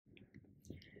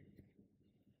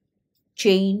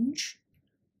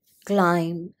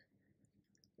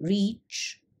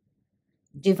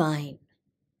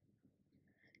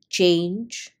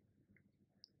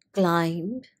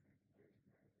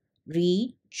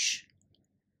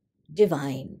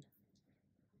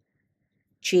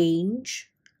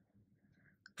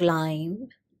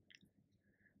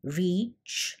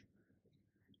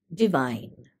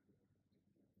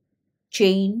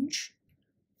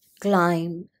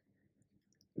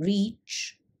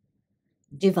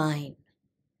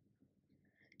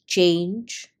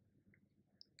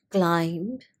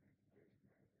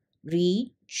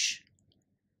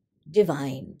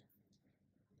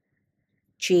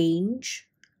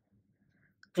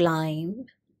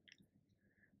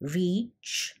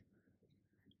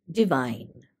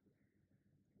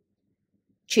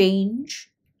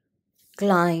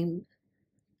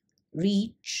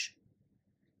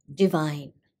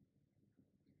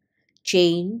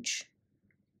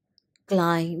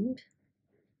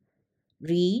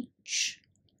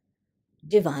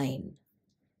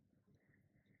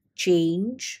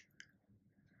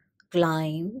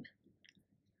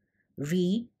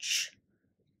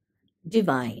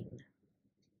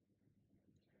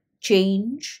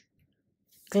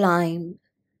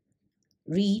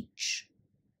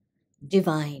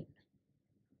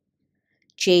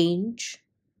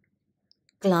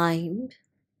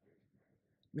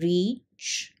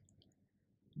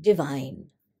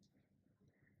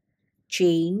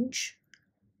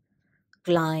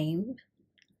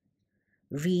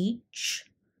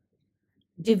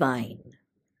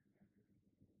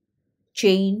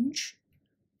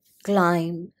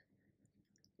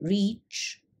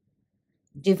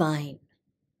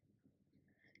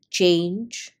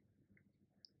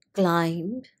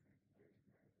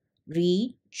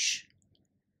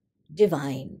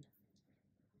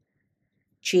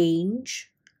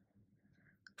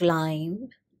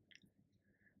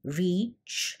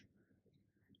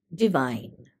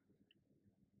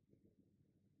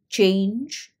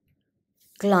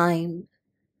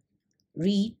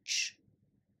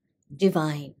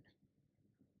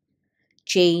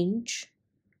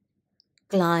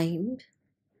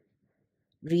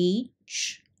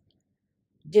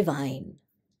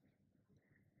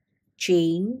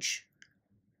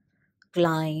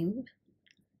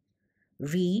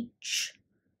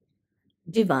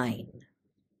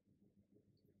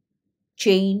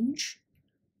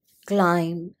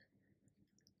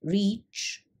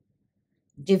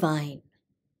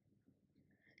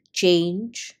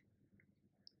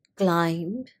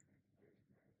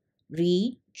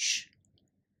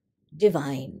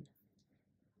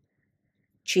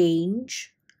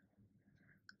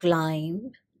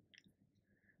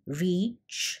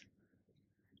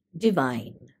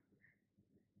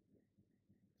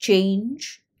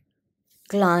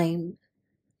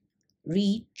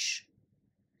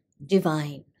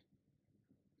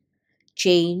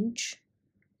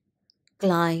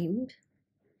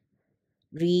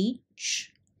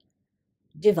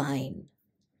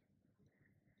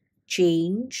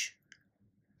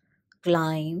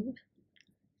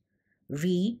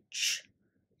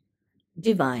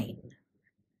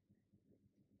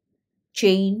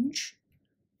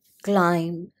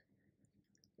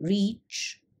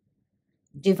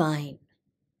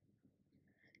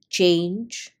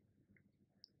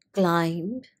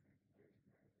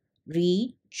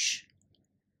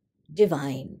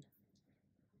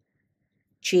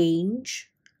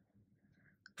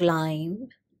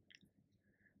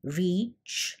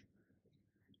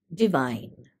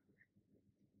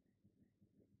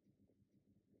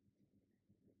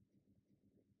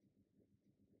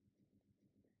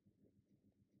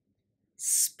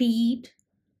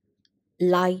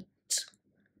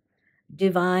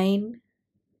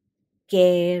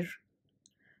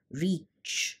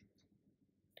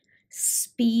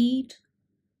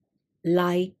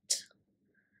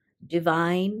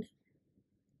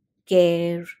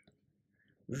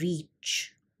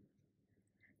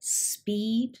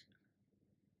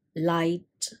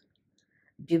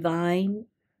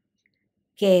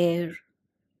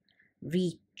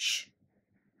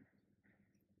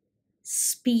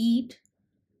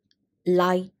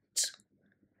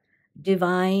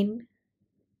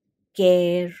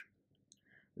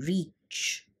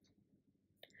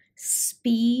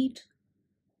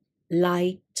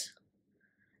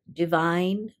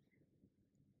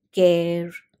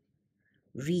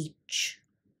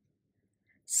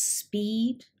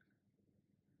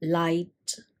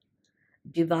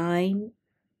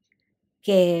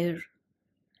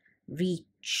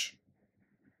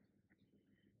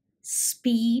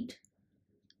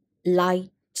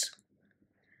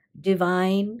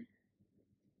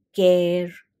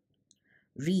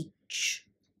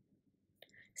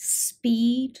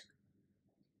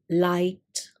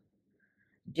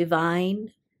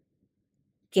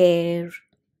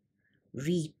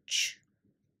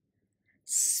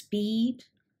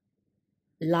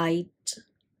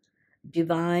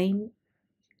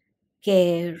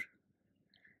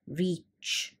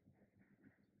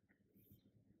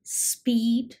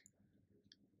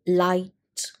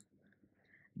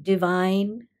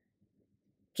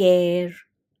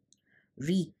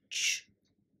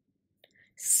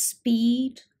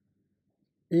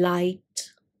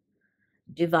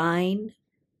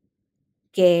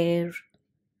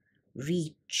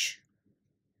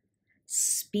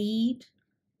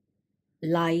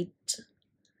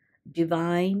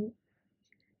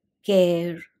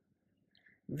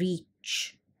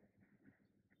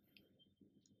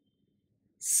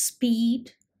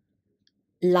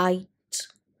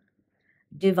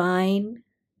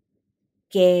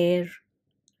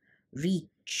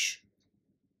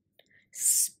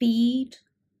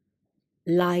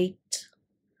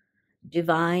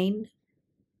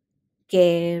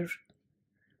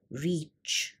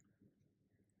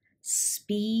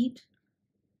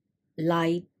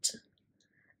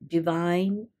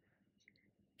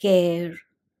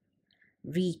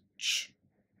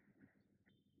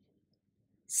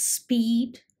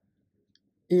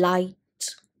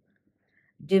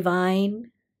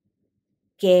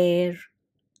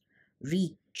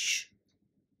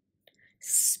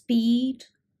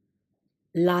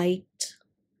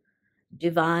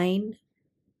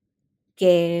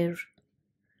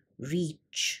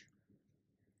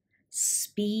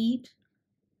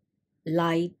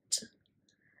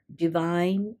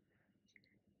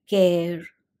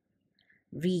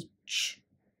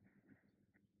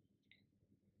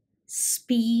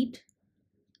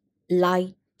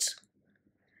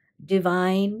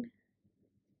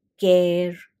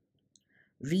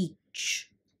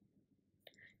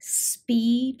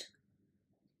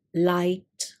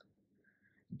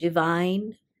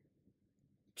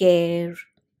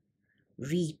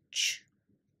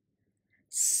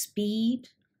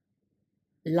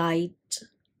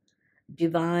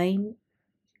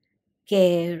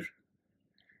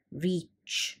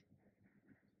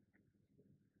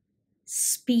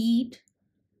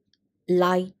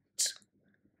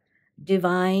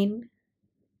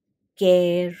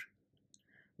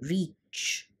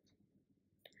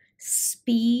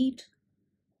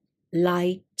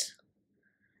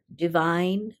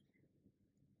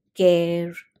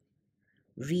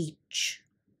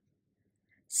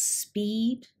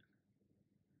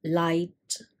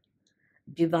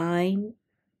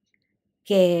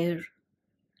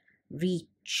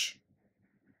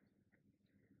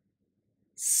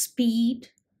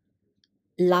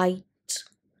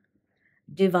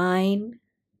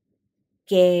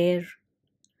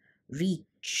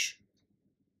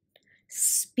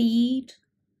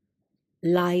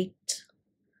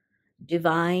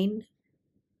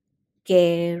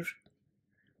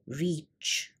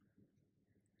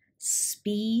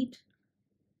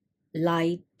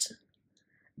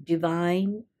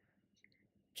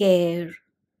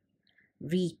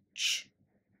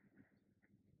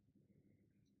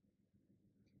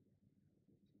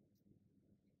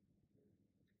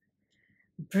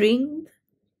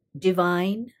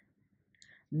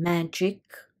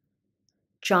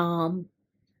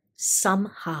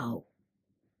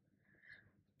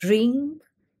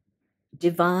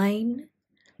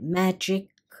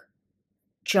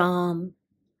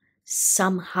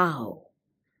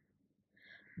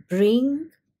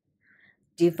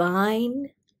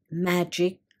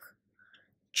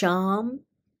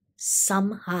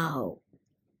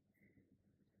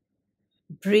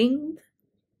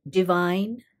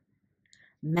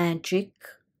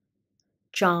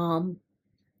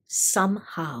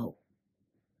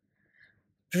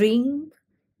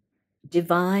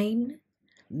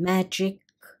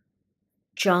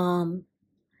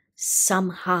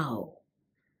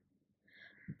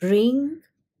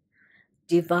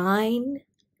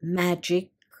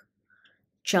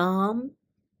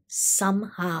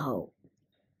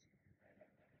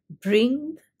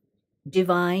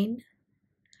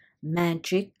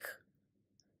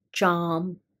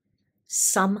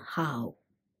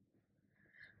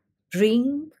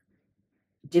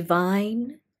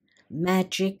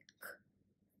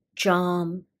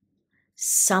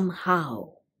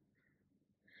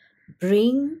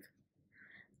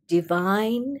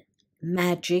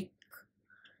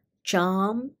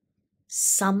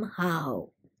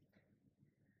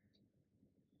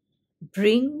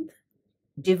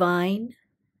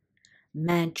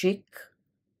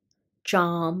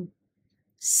charm,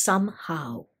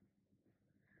 somehow.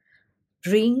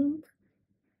 Bring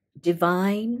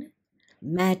divine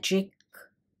magic,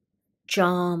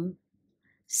 charm,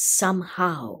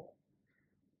 somehow.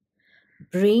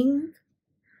 Bring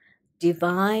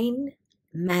divine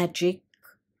magic,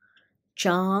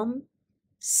 charm,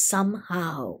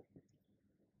 somehow.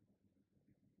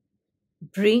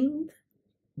 Bring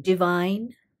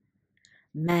divine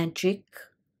magic,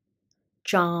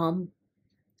 charm,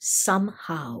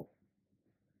 somehow.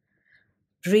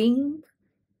 Bring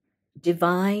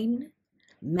divine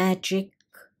magic,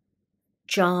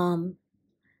 charm,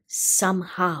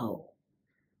 somehow.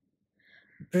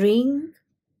 Bring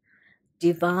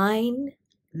divine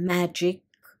magic,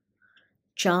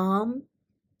 charm,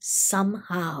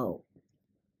 somehow.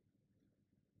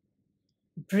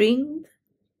 Bring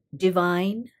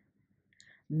divine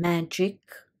magic,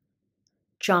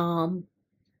 charm,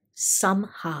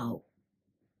 somehow.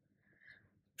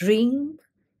 Bring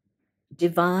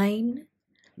divine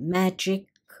magic,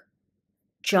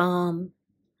 charm,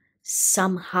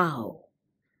 somehow.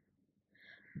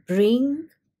 Bring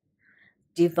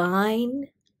divine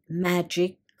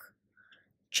magic,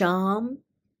 charm,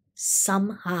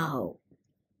 somehow.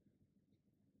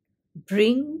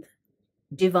 Bring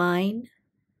divine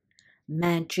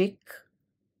magic,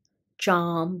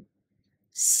 charm,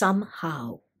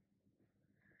 somehow.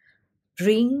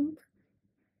 Bring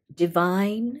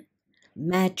divine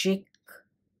magic,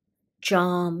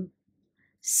 charm,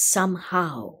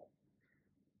 somehow.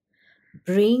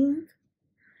 Bring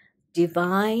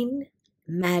divine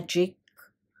magic,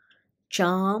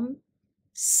 charm,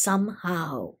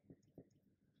 somehow.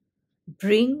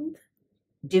 Bring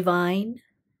divine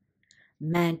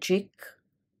magic,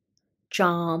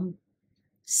 charm,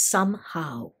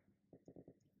 somehow.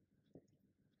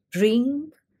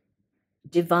 Bring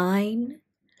divine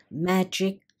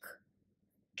magic,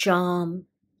 charm,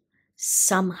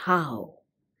 somehow.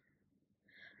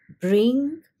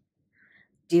 Bring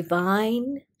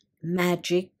divine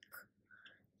magic,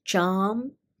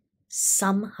 charm,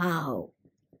 somehow.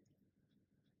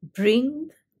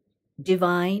 Bring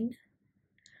divine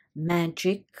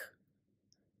magic,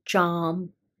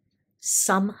 charm,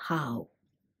 somehow.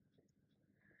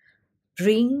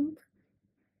 Bring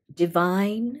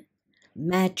divine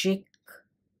magic,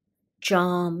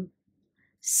 charm,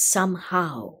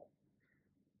 somehow.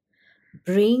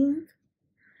 Bring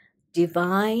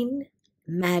divine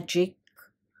magic,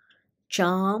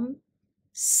 charm,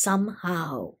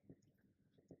 somehow.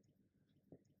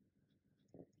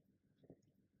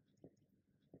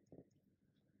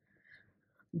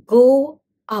 Go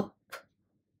up,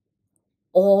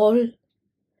 all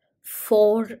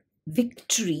for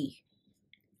victory,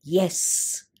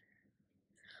 yes.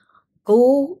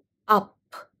 Go up,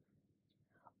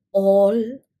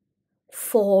 all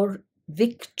for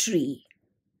victory,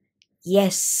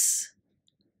 yes.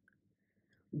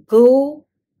 Go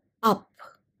up,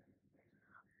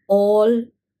 all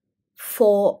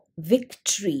for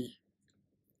victory,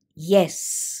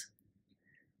 yes.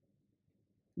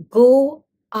 Go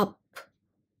up,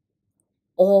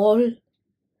 all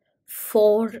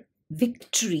for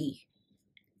victory,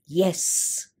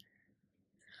 yes.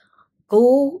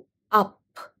 Go up,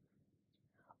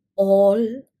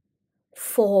 all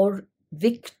for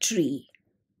victory,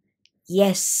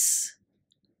 yes.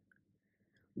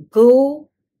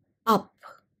 Go up,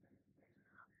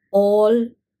 all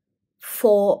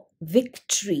for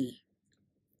victory,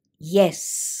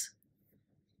 yes.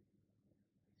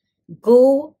 Go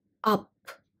up,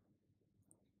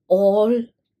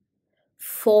 all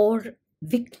for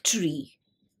victory,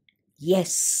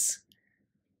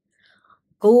 yes.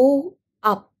 Go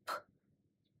up,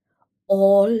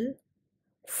 all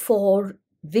for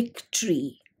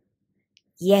victory,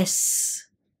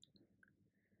 yes.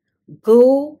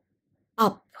 Go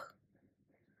up,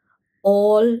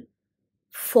 all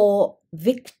for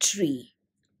victory,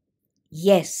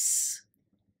 yes.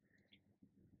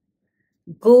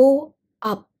 Go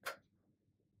up,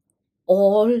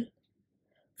 all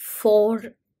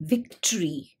for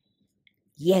victory,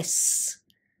 yes.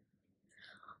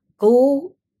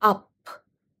 Go up,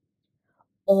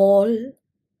 all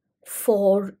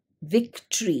for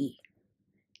victory,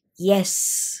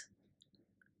 yes.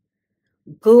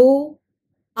 Go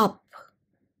up,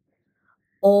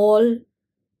 all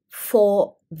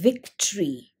for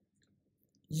victory,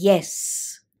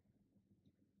 yes.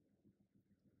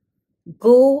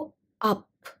 Go up,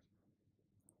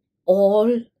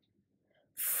 all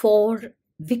for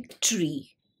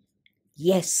victory,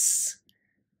 yes.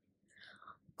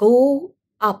 Go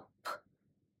up,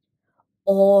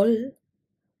 all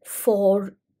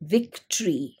for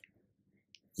victory,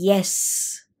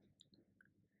 yes.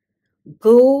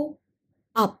 Go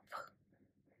up,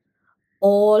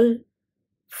 all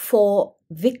for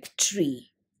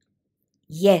victory,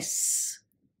 yes.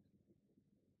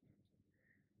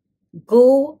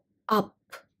 Go up,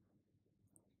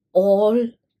 all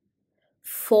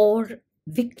for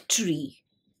victory,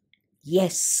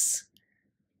 yes.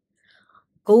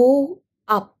 Go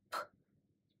up,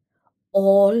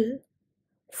 all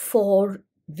for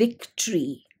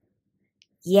victory,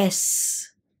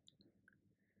 yes.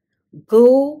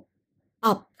 Go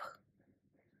up,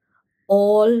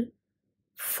 all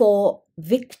for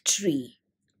victory,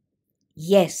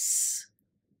 yes.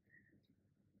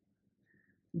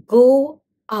 Go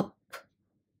up,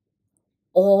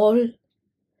 all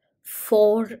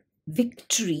for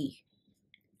victory,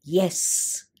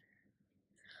 yes.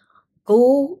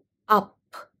 Go up,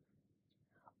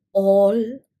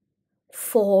 all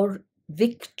for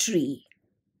victory,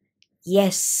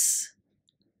 yes.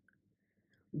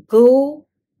 Go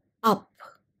up,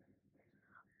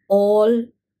 all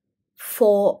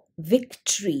for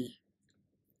victory,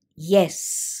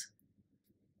 yes.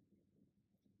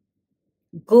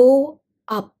 Go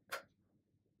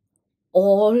up,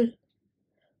 all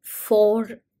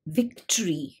for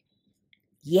victory,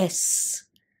 yes.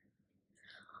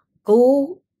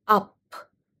 Go up,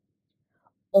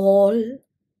 all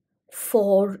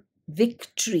for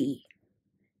victory,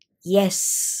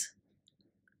 yes.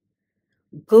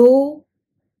 Go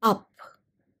up,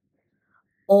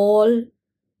 all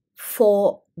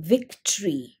for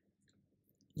victory,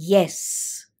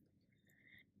 yes.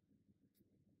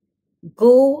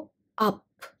 Go up,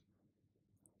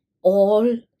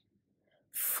 all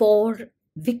for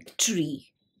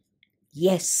victory,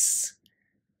 yes.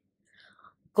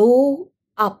 Go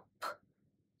up,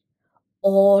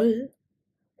 all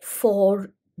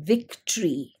for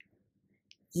victory,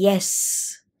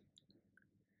 yes.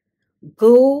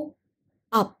 Go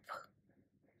up,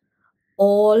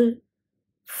 all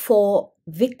for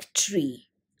victory,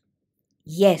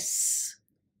 yes.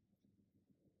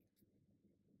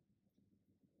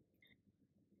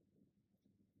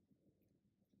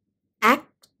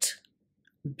 Act,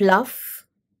 bluff,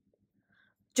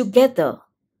 together,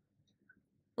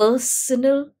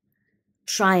 personal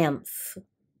triumph.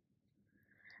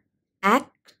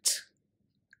 Act,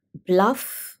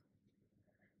 bluff,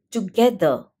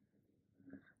 together,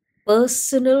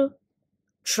 personal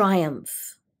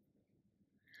triumph.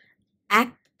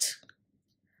 Act,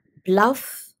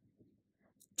 bluff,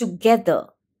 together,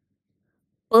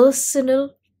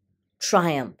 personal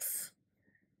triumph.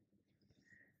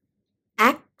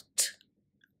 Act,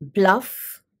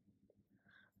 bluff,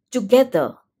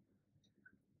 together,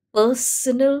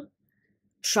 personal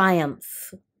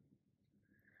triumph.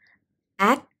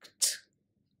 Act,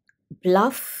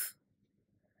 bluff,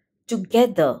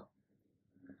 together,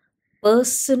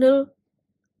 personal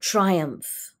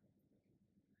triumph.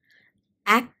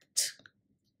 Act,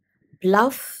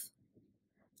 bluff,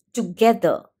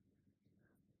 together,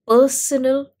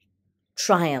 personal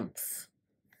triumph.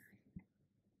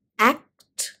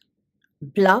 Act,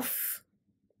 bluff,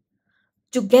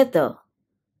 together,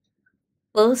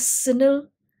 personal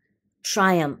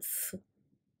triumph.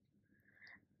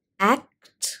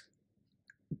 Act,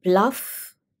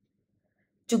 bluff,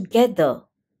 together,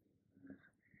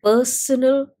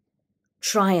 personal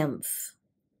triumph.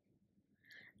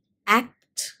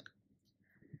 Act,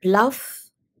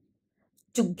 bluff,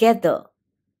 together,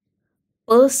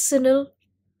 personal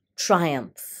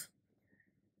triumph.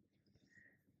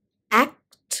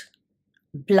 Act,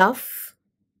 bluff,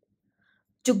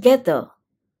 together,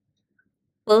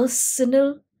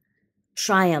 personal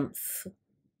triumph.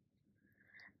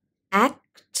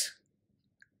 Act,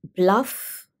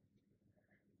 bluff,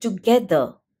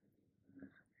 together,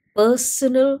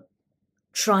 personal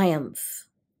triumph.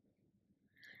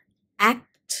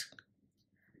 Act,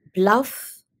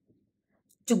 bluff,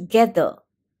 together,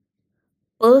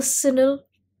 personal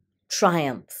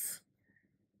triumph.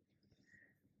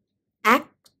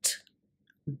 Act,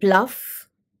 bluff,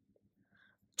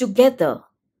 together,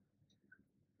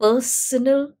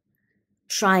 personal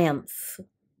triumph.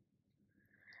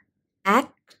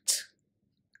 Act,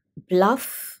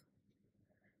 bluff,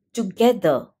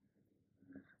 together,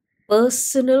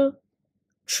 personal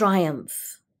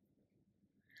triumph.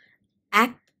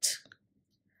 Act,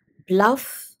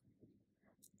 bluff,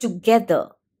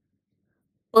 together,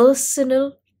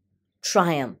 personal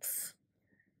triumph.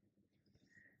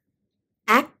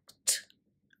 Act,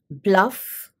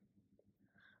 bluff,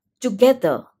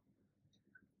 together,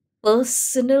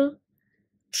 personal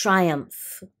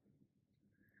triumph.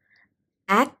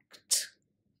 Act,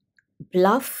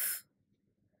 bluff,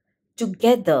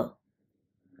 together,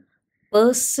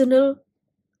 personal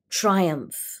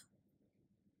triumph.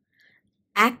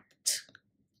 Act,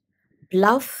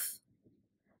 bluff,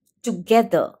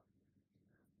 together,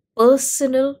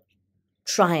 personal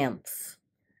triumph.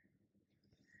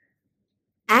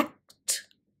 Act,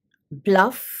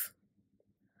 bluff,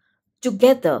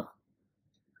 together,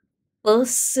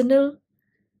 personal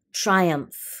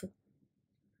triumph.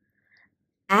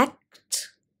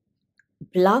 Act,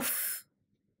 bluff,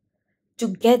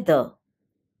 together,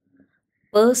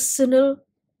 personal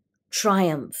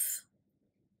triumph.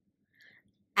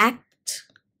 Act,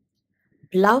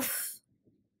 bluff,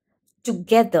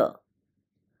 together,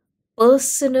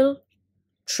 personal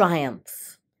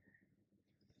triumph.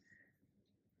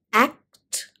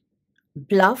 Act,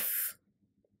 bluff,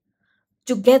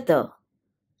 together,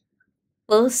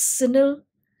 personal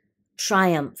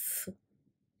triumph.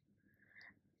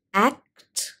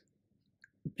 Act,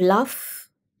 bluff,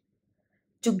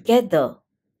 together,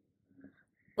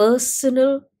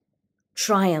 personal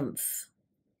triumph.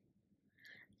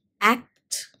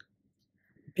 Act,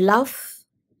 bluff,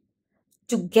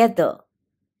 together,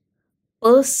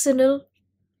 personal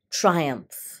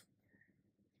triumph.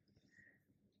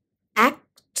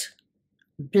 Act,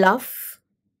 bluff,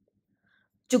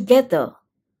 together,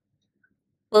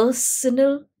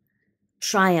 personal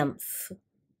triumph.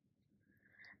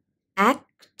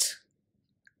 Act,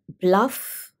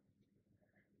 bluff,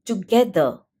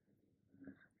 together,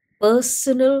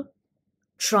 personal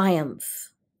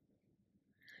triumph.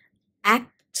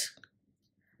 Act,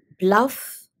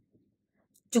 bluff,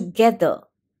 together,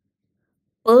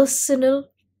 personal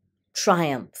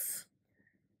triumph.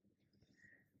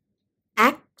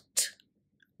 Act,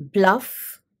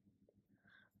 bluff,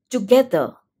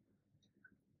 together,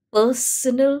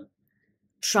 personal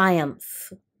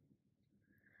triumph.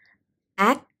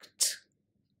 Act,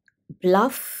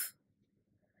 bluff,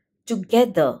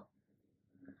 together,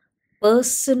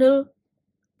 personal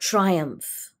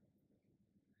triumph.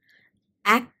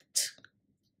 Act,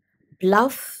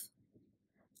 bluff,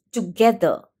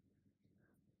 together,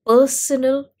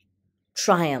 personal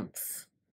triumph.